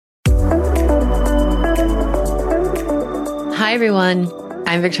Hi, everyone.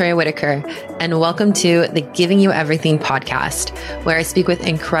 I'm Victoria Whittaker, and welcome to the Giving You Everything podcast, where I speak with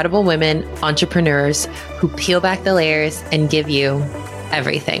incredible women, entrepreneurs who peel back the layers and give you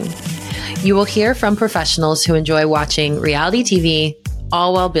everything. You will hear from professionals who enjoy watching reality TV,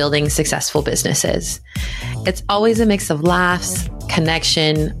 all while building successful businesses. It's always a mix of laughs,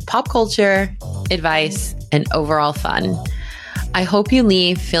 connection, pop culture, advice, and overall fun. I hope you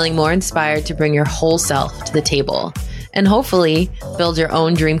leave feeling more inspired to bring your whole self to the table and hopefully build your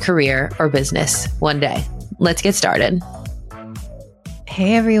own dream career or business one day. Let's get started.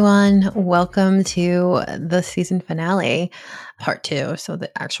 Hey everyone, welcome to the season finale, part 2. So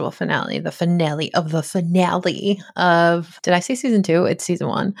the actual finale, the finale of the finale of, did I say season 2? It's season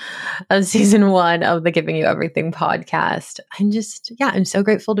 1 of season 1 of the Giving You Everything podcast. I'm so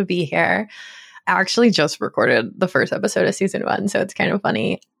grateful to be here. I actually just recorded the first episode of season 1, so it's kind of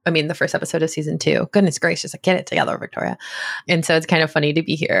funny. I mean, the first episode of season 2. Goodness gracious, get it together, Victoria. And so it's kind of funny to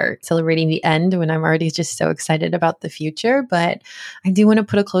be here celebrating the end when I'm already just so excited about the future. But I do want to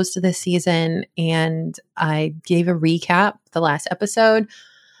put a close to this season. And I gave a recap the last episode,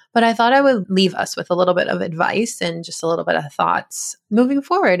 but I thought I would leave us with a little bit of advice and just a little bit of thoughts moving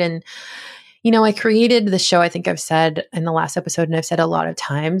forward. And I created the show, I think I've said in the last episode, and I've said a lot of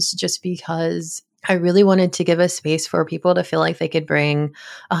times, just because I really wanted to give a space for people to feel like they could bring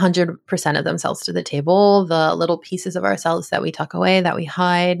 100% of themselves to the table, the little pieces of ourselves that we tuck away, that we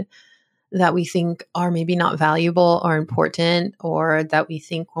hide, that we think are maybe not valuable or important, or that we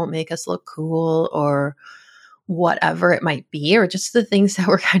think won't make us look cool, or whatever it might be, or just the things that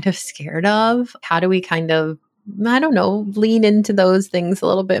we're kind of scared of. How do we kind of lean into those things a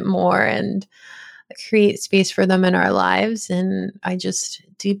little bit more and create space for them in our lives? And I just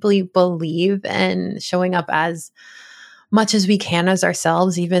deeply believe in showing up as much as we can as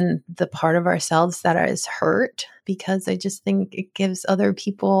ourselves, even the part of ourselves that is hurt, because I just think it gives other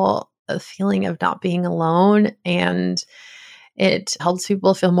people a feeling of not being alone, and it helps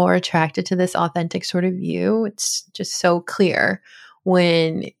people feel more attracted to this authentic sort of you. It's just so clear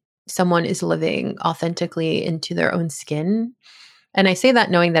when someone is living authentically into their own skin. And I say that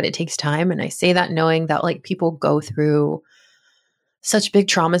knowing that it takes time. And I say that knowing that people go through such big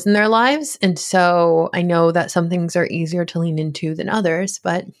traumas in their lives. And so I know that some things are easier to lean into than others,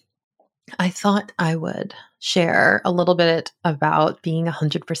 but I thought I would share a little bit about being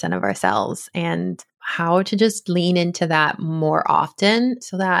 100% of ourselves and how to just lean into that more often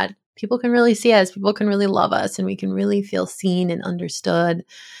so that people can really see us, people can really love us, and we can really feel seen and understood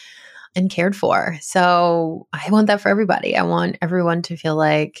and cared for. So I want that for everybody. I want everyone to feel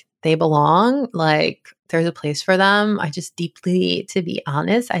like they belong, like there's a place for them. I just deeply, to be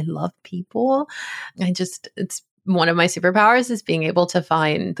honest, I love people. It's one of my superpowers is being able to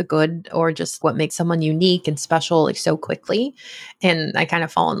find the good or just what makes someone unique and special so quickly. And I kind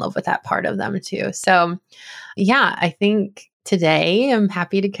of fall in love with that part of them too. So yeah, I think today, I'm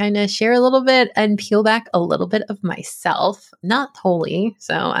happy to kind of share a little bit and peel back a little bit of myself, not wholly.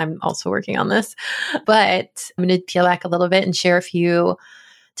 So I'm also working on this, but I'm going to peel back a little bit and share a few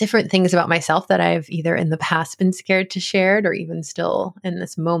different things about myself that I've either in the past been scared to share or even still in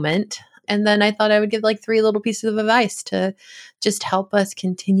this moment. And then I thought I would give 3 little pieces of advice to just help us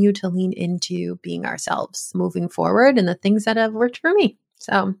continue to lean into being ourselves moving forward and the things that have worked for me.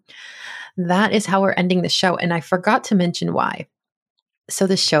 So that is how we're ending the show. And I forgot to mention why. So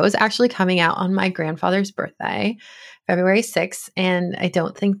the show is actually coming out on my grandfather's birthday, February 6th. And I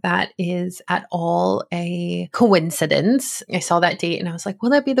don't think that is at all a coincidence. I saw that date and I was like,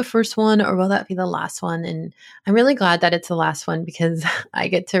 will that be the first one or will that be the last one? And I'm really glad that it's the last one because I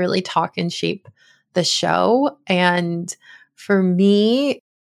get to really talk and shape the show. And for me,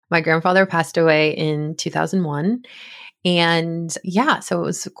 my grandfather passed away in 2001. And yeah, so it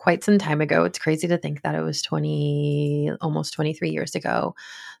was quite some time ago. It's crazy to think that it was almost 23 years ago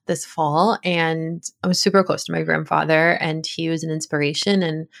this fall. And I was super close to my grandfather and he was an inspiration.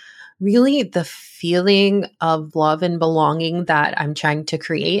 And really the feeling of love and belonging that I'm trying to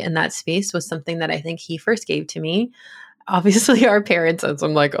create in that space was something that I think he first gave to me. Obviously our parents, as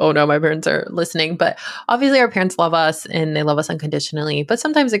I'm like, oh no, my parents are listening, but obviously our parents love us and they love us unconditionally. But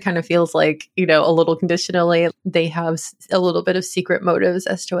sometimes it kind of feels like, a little conditionally. They have a little bit of secret motives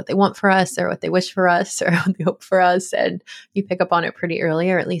as to what they want for us or what they wish for us or what they hope for us. And you pick up on it pretty early,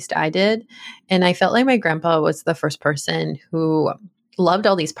 or at least I did. And I felt like my grandpa was the first person who loved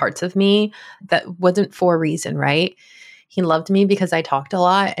all these parts of me that wasn't for a reason, right? He loved me because I talked a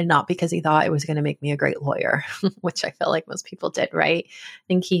lot and not because he thought it was going to make me a great lawyer, which I feel like most people did, right? I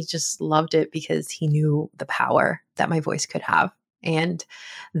think he just loved it because he knew the power that my voice could have. And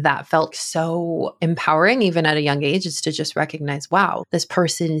that felt so empowering, even at a young age, is to just recognize, wow, this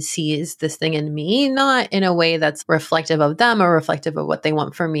person sees this thing in me, not in a way that's reflective of them or reflective of what they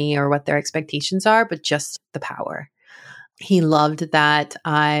want for me or what their expectations are, but just the power. He loved that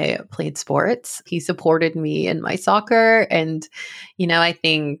I played sports. He supported me in my soccer. And, I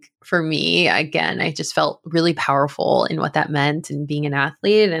think for me, again, I just felt really powerful in what that meant and being an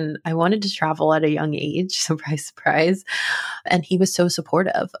athlete. And I wanted to travel at a young age, surprise, surprise. And he was so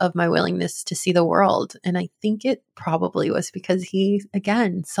supportive of my willingness to see the world. And I think it probably was because he,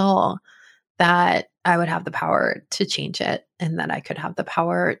 again, saw that I would have the power to change it and that I could have the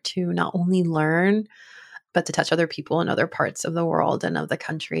power to not only learn, but to touch other people in other parts of the world and of the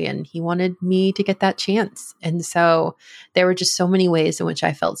country. And he wanted me to get that chance. And so there were just so many ways in which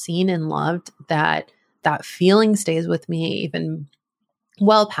I felt seen and loved that feeling stays with me even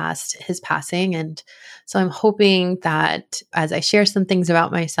well past his passing. And so I'm hoping that as I share some things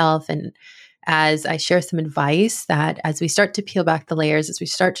about myself and as I share some advice, that as we start to peel back the layers, as we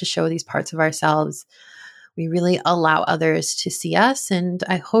start to show these parts of ourselves, we really allow others to see us. And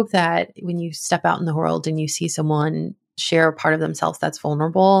I hope that when you step out in the world and you see someone share a part of themselves that's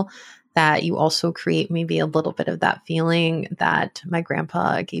vulnerable, that you also create maybe a little bit of that feeling that my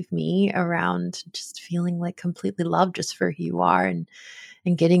grandpa gave me around just feeling like completely loved just for who you are, and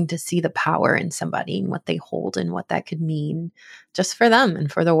getting to see the power in somebody and what they hold and what that could mean just for them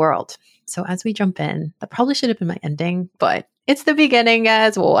and for the world. So as we jump in, that probably should have been my ending, but it's the beginning,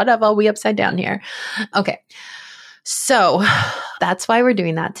 guys. Whatever, we upside down here. Okay. So that's why we're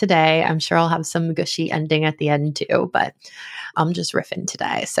doing that today. I'm sure I'll have some gushy ending at the end too, but I'm just riffing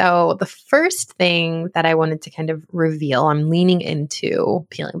today. So the first thing that I wanted to kind of reveal, I'm leaning into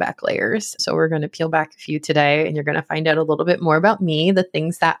peeling back layers. So we're going to peel back a few today, and you're going to find out a little bit more about me, the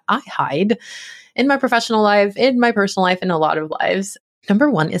things that I hide in my professional life, in my personal life, in a lot of lives. Number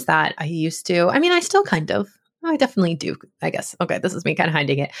one is that I still kind of, I definitely do, I guess. Okay, this is me kind of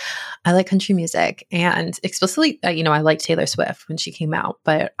hiding it. I like country music, and explicitly, I liked Taylor Swift when she came out,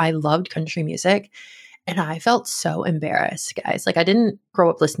 but I loved country music. And I felt so embarrassed, guys. Like, I didn't grow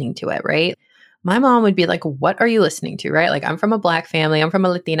up listening to it, right? My mom would be like, what are you listening to, right? Like, I'm from a Black family. I'm from a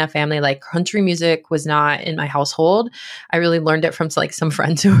Latina family. Like, country music was not in my household. I really learned it from like some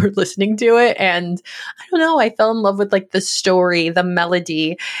friends who were listening to it. And I don't know, I fell in love with like the story, the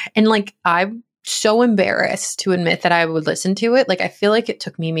melody. And like, I'm so embarrassed to admit that I would listen to it. Like, I feel like it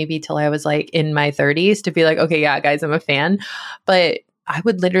took me maybe till I was like in my 30s to be like, okay, yeah, guys, I'm a fan. But I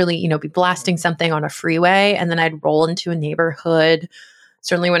would literally, be blasting something on a freeway, and then I'd roll into a neighborhood.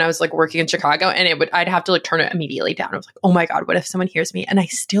 Certainly when I was like working in Chicago, and I'd have to like turn it immediately down. I was like, oh my God, what if someone hears me? And I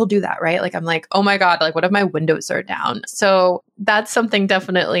still do that, right? Like, I'm like, oh my God, like what if my windows are down? So that's something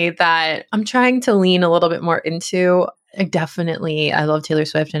definitely that I'm trying to lean a little bit more into. I love Taylor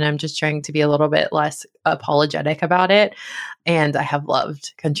Swift, and I'm just trying to be a little bit less apologetic about it. And I have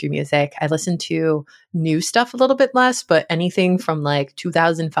loved country music. I listen to new stuff a little bit less, but anything from like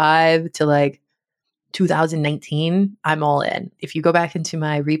 2005 to like 2019, I'm all in. If you go back into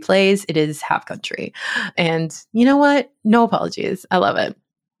my replays, it is half country. And you know what? No apologies. I love it.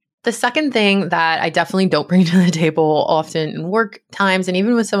 The second thing that I definitely don't bring to the table often in work times, and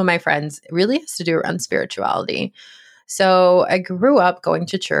even with some of my friends, really has to do around spirituality. So I grew up going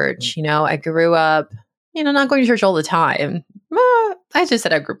to church. I grew up, not going to church all the time. I just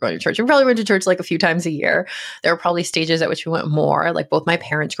said I grew up going to church. We probably went to church like a few times a year. There were probably stages at which we went more. Like, both my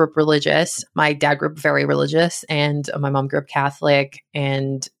parents grew up religious. My dad grew up very religious, and my mom grew up Catholic,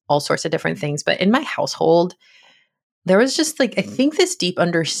 and all sorts of different things. But in my household, there was just like, I think, this deep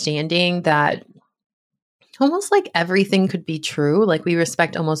understanding that almost like everything could be true. Like, we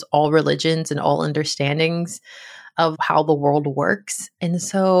respect almost all religions and all understandings of how the world works. And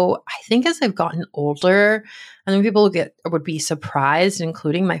so I think as I've gotten older, and then people would be surprised,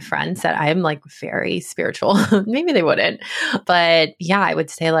 including my friends, that I'm like very spiritual. Maybe they wouldn't. But yeah, I would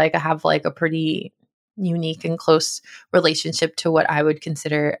say like I have like a pretty unique and close relationship to what I would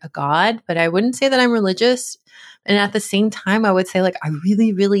consider a God. But I wouldn't say that I'm religious. And at the same time, I would say like I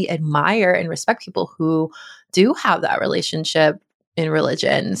really, really admire and respect people who do have that relationship in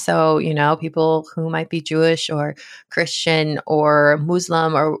religion. So, people who might be Jewish or Christian or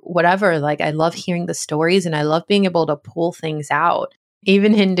Muslim or whatever, like, I love hearing the stories, and I love being able to pull things out.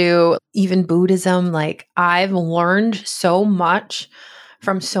 Even Hindu, even Buddhism, like, I've learned so much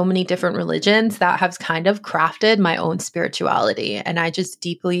from so many different religions that has kind of crafted my own spirituality. And I just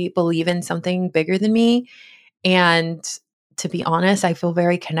deeply believe in something bigger than me. And to be honest, I feel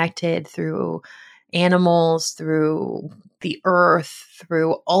very connected through animals, through the earth,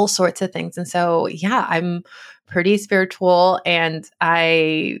 through all sorts of things. And so, yeah, I'm pretty spiritual, and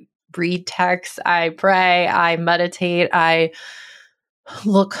I read texts, I pray, I meditate, I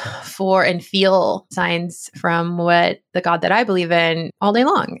look for and feel signs from what the God that I believe in all day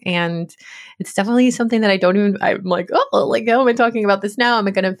long. And it's definitely something that I'm like, oh, like, how am I talking about this now? Am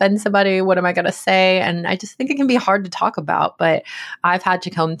I going to offend somebody? What am I going to say? And I just think it can be hard to talk about, but I've had to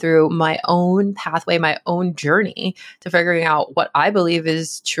come through my own pathway, my own journey to figuring out what I believe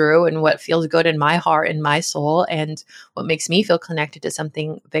is true and what feels good in my heart and my soul and what makes me feel connected to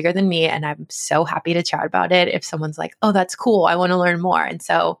something bigger than me. And I'm so happy to chat about it if someone's like, oh, that's cool, I want to learn more. And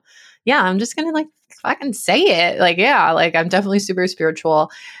so, yeah, I'm just going to like fucking say it. Like, yeah, like I'm definitely super spiritual.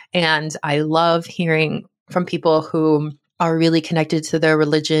 And I love hearing from people who are really connected to their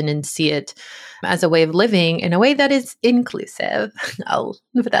religion and see it as a way of living in a way that is inclusive. I'll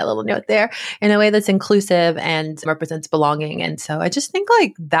put that little note there, in a way that's inclusive and represents belonging. And so I just think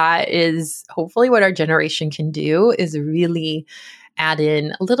like that is hopefully what our generation can do, is really add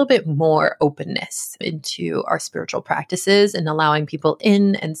in a little bit more openness into our spiritual practices and allowing people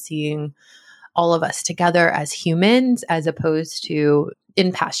in and seeing all of us together as humans, as opposed to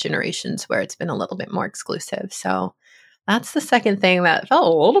in past generations where it's been a little bit more exclusive. So that's the second thing that felt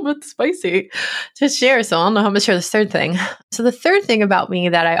a little bit spicy to share. So I don't know how much share the third thing. So the third thing about me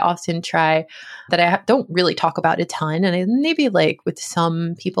that I often try, that I don't really talk about a ton, and maybe like with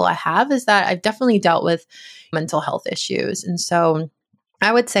some people I have, is that I've definitely dealt with mental health issues. And so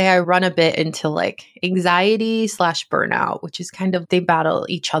I would say I run a bit into like anxiety / burnout, which is kind of, they battle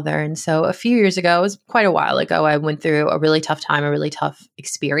each other. And so a few years ago, it was quite a while ago, I went through a really tough time, a really tough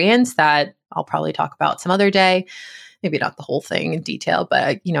experience that I'll probably talk about some other day. Maybe not the whole thing in detail, but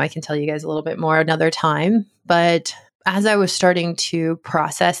I can tell you guys a little bit more another time. But as I was starting to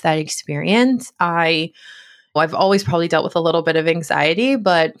process that experience, I've always probably dealt with a little bit of anxiety,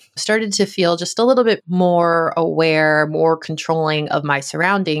 but started to feel just a little bit more aware, more controlling of my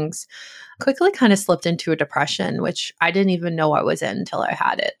surroundings. Quickly kind of slipped into a depression, which I didn't even know I was in until I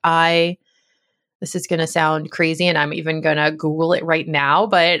had it. This is going to sound crazy, and I'm even going to Google it right now,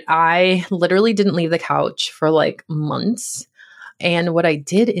 but I literally didn't leave the couch for like months. And what I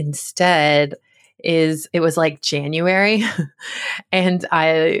did instead is, it was like January and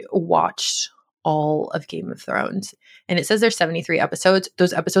I watched all of Game of Thrones. And it says there's 73 episodes.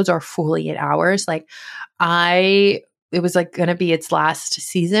 Those episodes are fully 8 hours. It was like going to be its last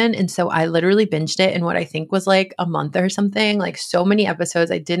season. And so I literally binged it in what I think was like a month or something, like so many episodes.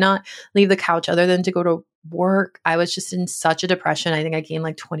 I did not leave the couch other than to go to work. I was just in such a depression. I think I gained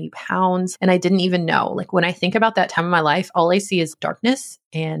like 20 pounds and I didn't even know. Like when I think about that time of my life, all I see is darkness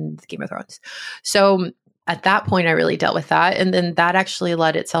and Game of Thrones. So at that point, I really dealt with that. And then that actually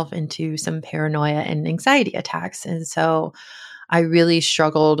led itself into some paranoia and anxiety attacks. And so I really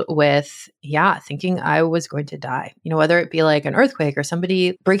struggled with, thinking I was going to die, whether it be like an earthquake or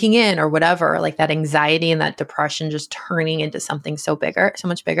somebody breaking in or whatever, like that anxiety and that depression just turning into something so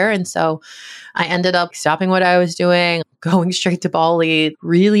much bigger. And so I ended up stopping what I was doing, going straight to Bali,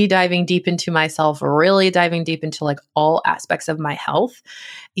 really diving deep into myself, really diving deep into like all aspects of my health.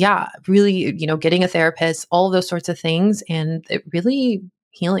 Yeah, really, getting a therapist, all those sorts of things. And it really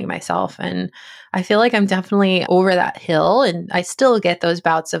healing myself. And I feel like I'm definitely over that hill, and I still get those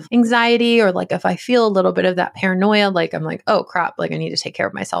bouts of anxiety, or like if I feel a little bit of that paranoia, like I'm like, oh crap, like I need to take care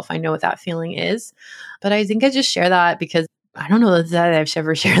of myself. I know what that feeling is. But I think I just share that because I don't know that I've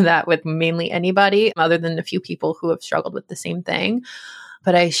ever shared that with mainly anybody other than a few people who have struggled with the same thing.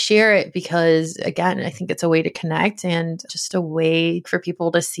 But I share it because, again, I think it's a way to connect and just a way for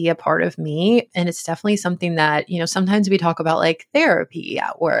people to see a part of me. And it's definitely something that, sometimes we talk about like therapy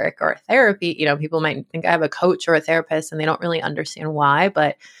at work or therapy. People might think I have a coach or a therapist and they don't really understand why.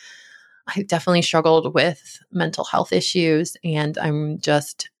 But I definitely struggled with mental health issues, and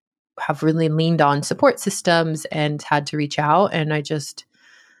have really leaned on support systems and had to reach out. And I just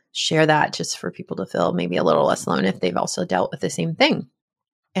share that just for people to feel maybe a little less alone if they've also dealt with the same thing.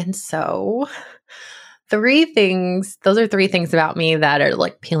 And so those are 3 things about me that are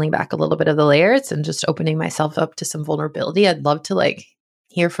like peeling back a little bit of the layers and just opening myself up to some vulnerability. I'd love to like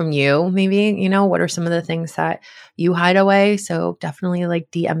hear from you. Maybe, what are some of the things that you hide away? So definitely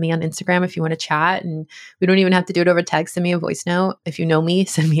like DM me on Instagram if you want to chat, and we don't even have to do it over text. Send me a voice note. If you know me,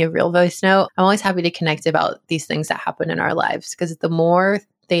 send me a real voice note. I'm always happy to connect about these things that happen in our lives, because the more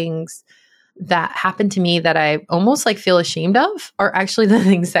things that happen to me that I almost like feel ashamed of are actually the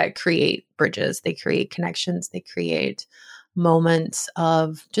things that create bridges. They create connections. They create moments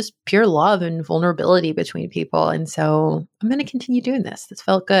of just pure love and vulnerability between people. And so I'm going to continue doing this. This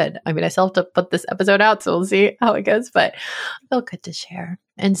felt good. I mean, I still have to put this episode out, so we'll see how it goes, but it felt good to share.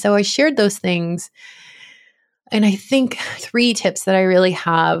 And so I shared those things. And I think 3 tips that I really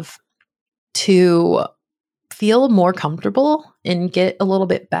have to feel more comfortable and get a little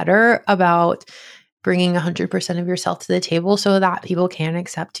bit better about bringing 100% of yourself to the table so that people can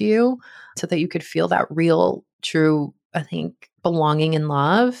accept you, so that you could feel that real, true, I think, belonging and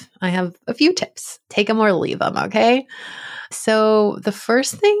love. I have a few tips. Take them or leave them, okay? So the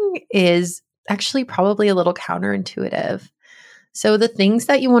first thing is actually probably a little counterintuitive. So the things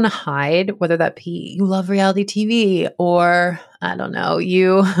that you want to hide, whether that be you love reality TV, or I don't know,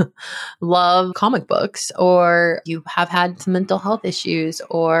 you love comic books, or you have had some mental health issues,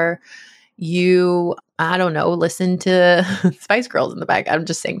 or you, I don't know, listen to Spice Girls in the back. I'm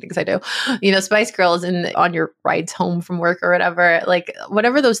just saying things I do. Spice Girls on your rides home from work or whatever. Like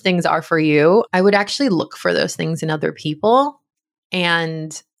whatever those things are for you, I would actually look for those things in other people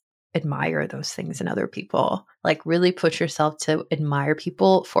and admire those things in other people. Like really push yourself to admire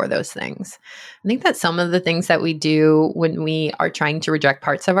people for those things. I think that some of the things that we do when we are trying to reject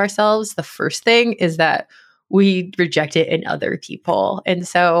parts of ourselves, the first thing is that we reject it in other people. And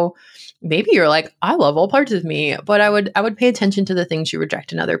so maybe you're like, I love all parts of me, but I would pay attention to the things you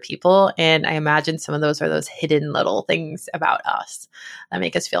reject in other people. And I imagine some of those are those hidden little things about us that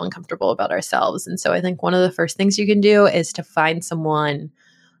make us feel uncomfortable about ourselves. And so I think one of the first things you can do is to find someone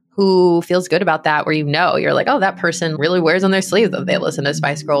who feels good about that, where you're like, oh, that person really wears on their sleeve that they listen to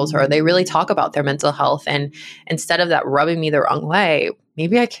Spice Girls, or they really talk about their mental health. And instead of that rubbing me the wrong way,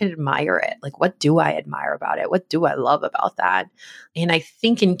 maybe I can admire it. Like, what do I admire about it? What do I love about that? And I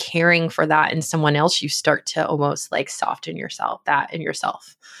think in caring for that in someone else, you start to almost like soften that in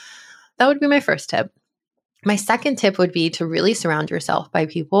yourself. That would be my first tip. My second tip would be to really surround yourself by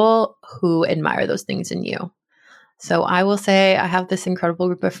people who admire those things in you. So I will say I have this incredible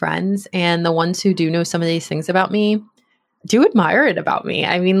group of friends, and the ones who do know some of these things about me do admire it about me.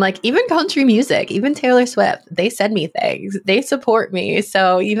 I mean, like even country music, even Taylor Swift, they send me things, they support me.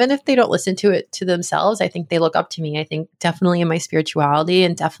 So even if they don't listen to it to themselves, I think they look up to me. I think definitely in my spirituality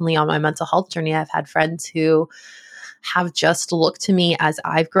and definitely on my mental health journey, I've had friends who have just looked to me as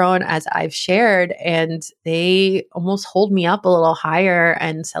I've grown, as I've shared, and they almost hold me up a little higher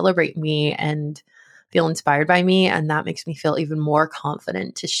and celebrate me and feel inspired by me. And that makes me feel even more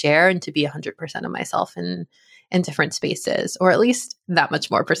confident to share and to be 100% of myself in different spaces, or at least that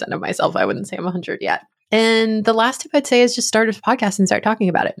much more percent of myself. I wouldn't say I'm 100 yet. And the last tip I'd say is just start a podcast and start talking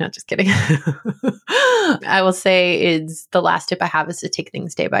about it. No, just kidding. I will say is the last tip I have is to take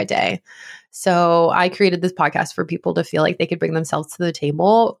things day by day. So I created this podcast for people to feel like they could bring themselves to the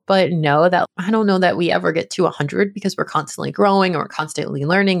table, but know that I don't know that we ever get to 100 because we're constantly growing, or we're constantly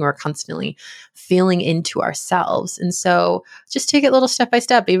learning, or we're constantly feeling into ourselves. And so just take it little step by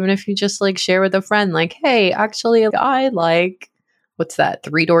step, even if you just like share with a friend, like, hey, actually, I like, what's that?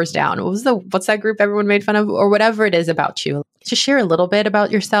 3 Doors Down. What's that group everyone made fun of, or whatever it is about you. Just share a little bit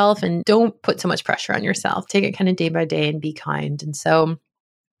about yourself and don't put so much pressure on yourself. Take it kind of day by day and be kind. And so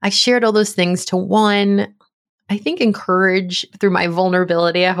I shared all those things to one, I think encourage through my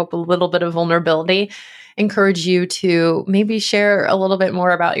vulnerability. I hope a little bit of vulnerability, encourage you to maybe share a little bit more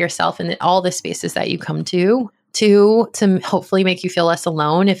about yourself in all the spaces that you come to hopefully make you feel less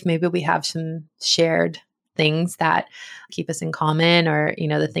alone if maybe we have some shared things that keep us in common, or,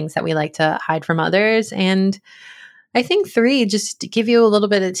 the things that we like to hide from others. And I think 3, just to give you a little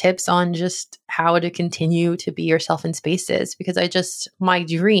bit of tips on just how to continue to be yourself in spaces, because my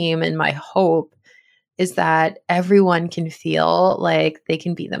dream and my hope is that everyone can feel like they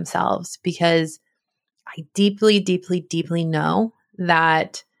can be themselves, because I deeply, deeply, deeply know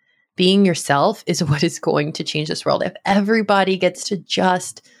that being yourself is what is going to change this world. If everybody gets to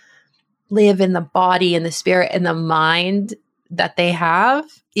just live in the body and the spirit and the mind that they have,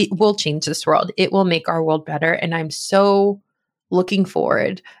 it will change this world. It will make our world better. And I'm so looking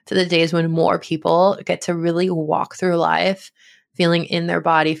forward to the days when more people get to really walk through life feeling in their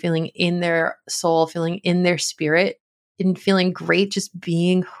body, feeling in their soul, feeling in their spirit, and feeling great just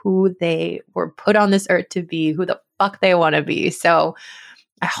being who they were put on this earth to be, who the fuck they want to be. So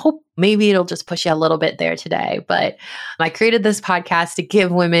I hope maybe it'll just push you a little bit there today. But I created this podcast to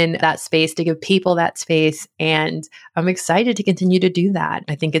give women that space, to give people that space. And I'm excited to continue to do that.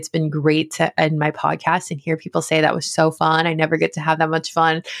 I think it's been great to end my podcast and hear people say that was so fun. I never get to have that much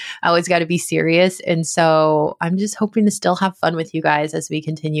fun. I always got to be serious. And so I'm just hoping to still have fun with you guys as we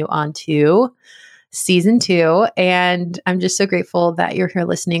continue on to season 2. And I'm just so grateful that you're here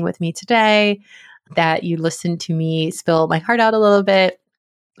listening with me today. that you listened to me spill my heart out a little bit.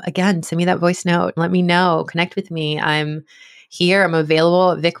 Again, send me that voice note. Let me know. Connect with me. I'm here. I'm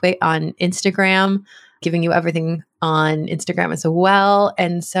available at VicWit on Instagram, giving you everything on Instagram as well.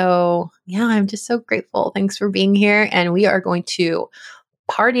 And so, yeah, I'm just so grateful. Thanks for being here. And we are going to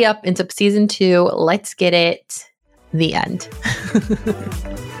party up into season 2. Let's get it. The end.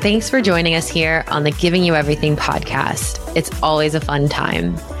 Thanks for joining us here on the Giving You Everything podcast. It's always a fun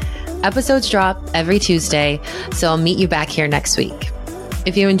time. Episodes drop every Tuesday, so I'll meet you back here next week.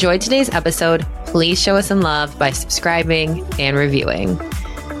 If you enjoyed today's episode, please show us some love by subscribing and reviewing.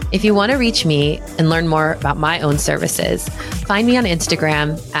 If you want to reach me and learn more about my own services, find me on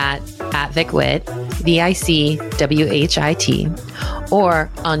Instagram at VicWhit, VICWHIT, or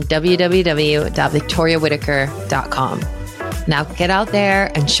on www.victoriawhitaker.com. Now get out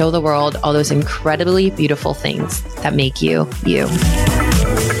there and show the world all those incredibly beautiful things that make you, you.